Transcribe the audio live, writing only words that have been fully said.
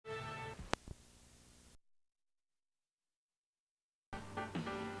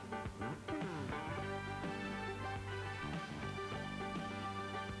Thank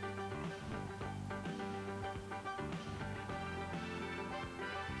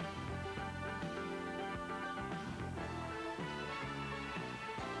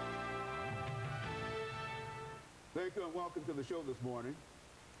you and welcome to the show this morning.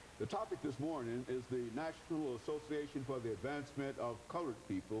 The topic this morning is the National Association for the Advancement of Colored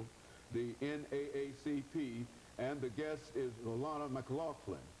People, the NAACP, and the guest is Alana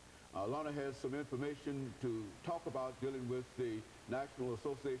McLaughlin. Alana has some information to talk about dealing with the National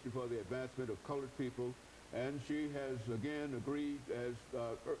Association for the Advancement of Colored People, and she has again agreed, as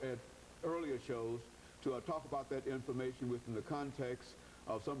at earlier shows, to talk about that information within the context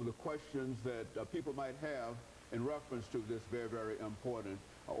of some of the questions that people might have in reference to this very, very important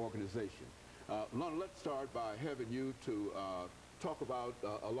organization. Alana, let's start by having you to talk about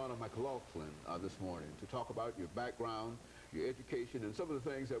Alana McLaughlin this morning, to talk about your background, your education, and some of the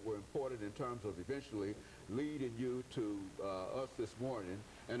things that were important in terms of eventually leading you to us this morning,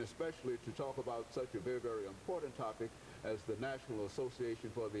 and especially to talk about such a very, very important topic as the National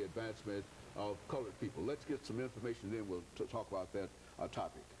Association for the Advancement of Colored People. Let's get some information, then we'll talk about that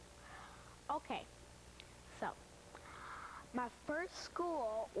topic. Okay. So, my first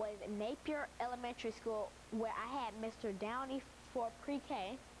school was Napier Elementary School, where I had Mr. Downey for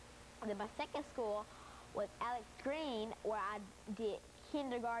pre-K. Then my second school was Alex Green, where I did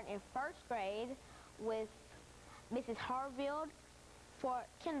kindergarten and first grade with Mrs. Harville for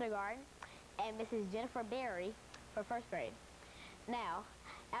kindergarten and Mrs. Jennifer Berry for first grade. Now,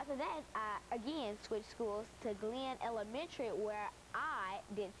 after that, I again switched schools to Glenn Elementary, where I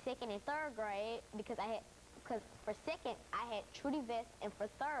did second and third grade because for second, I had Trudy Vest, and for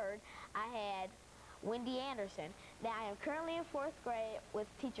third, I had Wendy Anderson. Now, I am currently in fourth grade with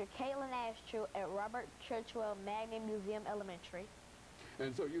teacher Caitlin Astrew at Robert Churchwell Magnet Museum Elementary.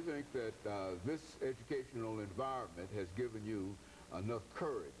 And so you think that this educational environment has given you enough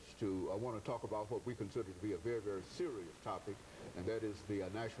courage to want to talk about what we consider to be a very, very serious topic, and that is the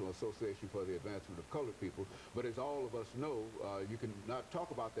National Association for the Advancement of Colored People. But as all of us know, you can not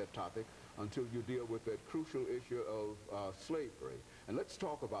talk about that topic until you deal with that crucial issue of slavery. And let's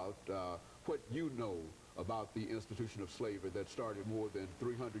talk about what you know about the institution of slavery that started more than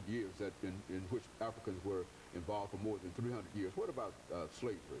 300 years, in which Africans were involved for more than 300 years. What about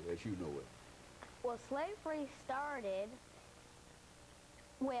slavery as you know it? Well, slavery started,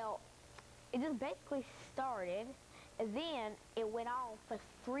 well, it just basically started, and then it went on for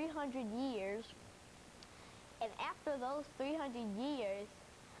 300 years. And after those 300 years,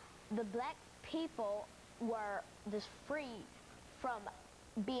 the black people were just freed from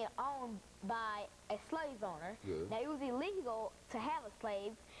being owned by a slave owner. Good. Now, it was illegal to have a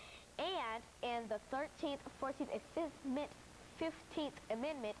slave, and in the 13th, 14th, and 15th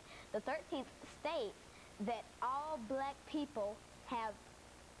Amendment, the 13th states that all black people have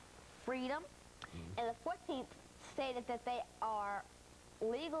freedom, and the 14th stated that they are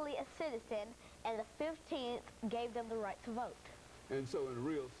legally a citizen, and the 15th gave them the right to vote. And so in a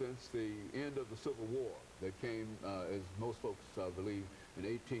real sense, the end of the Civil War that came, as most folks believe, in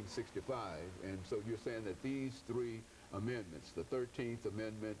 1865. And so you're saying that these three amendments, the 13th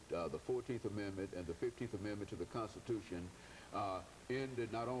Amendment, the 14th Amendment, and the 15th Amendment to the Constitution,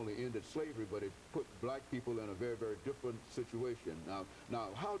 not only ended slavery, but it put black people in a very, very different situation. Now,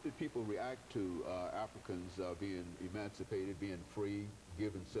 how did people react to Africans being emancipated, being free,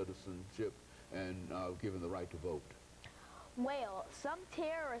 given citizenship, and given the right to vote? Well, some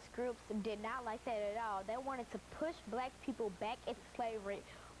terrorist groups did not like that at all. They wanted to push black people back into slavery,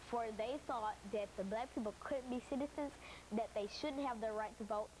 for they thought that the black people couldn't be citizens, that they shouldn't have the right to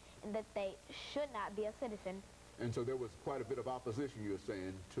vote, and that they should not be a citizen. And so there was quite a bit of opposition, you're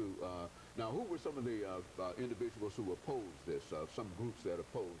saying, to... now, who were some of the individuals who opposed this, some groups that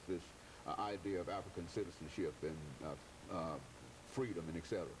opposed this idea of African citizenship and freedom and et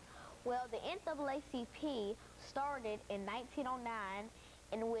cetera? Well, the NAACP started in 1909,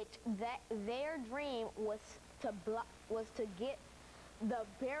 in which their dream was to get the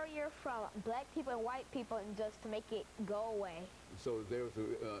barrier from black people and white people and just to make it go away. So there was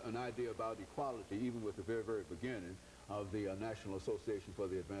an idea about equality even with the very, very beginning of the National Association for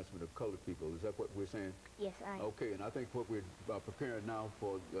the Advancement of Colored People. Is that what we're saying? Yes, I am. Okay, and I think what we're preparing now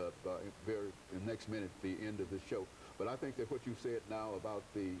for in the next minute, the end of the show. But I think that what you said now about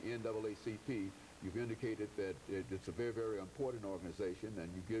the NAACP, you've indicated that it's a very, very important organization,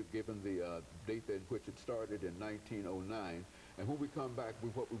 and you've given the date in which it started in 1909. And when we come back,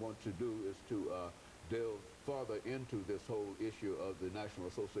 what we want to do is to delve further into this whole issue of the National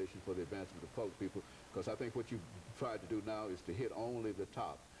Association for the Advancement of Colored People, because I think what you've tried to do now is to hit only the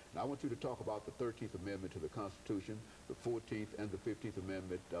top Now, I want you to talk about the 13th Amendment to the Constitution, the 14th and the 15th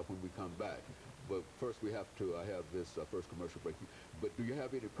Amendment when we come back. But first, we have to have this first commercial break. But do you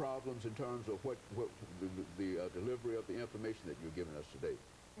have any problems in terms of what the delivery of the information that you're giving us today?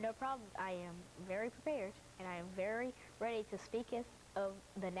 No problem. I am very prepared, and I am very ready to speak of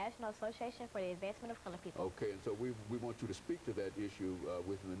the National Association for the Advancement of Colored People. Okay, and so we want you to speak to that issue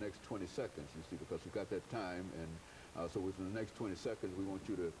within the next 20 seconds, you see, because you've got that time, and so within the next 20 seconds, we want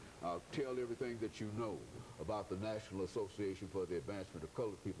you to tell everything that you know about the National Association for the Advancement of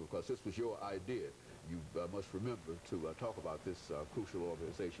Colored People, because this was your idea. You must remember to talk about this crucial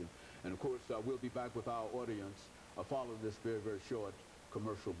organization. And of course, we'll be back with our audience following this very, very short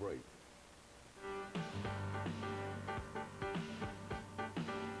commercial break.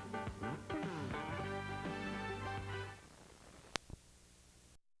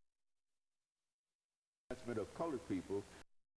 Advancement of Colored People.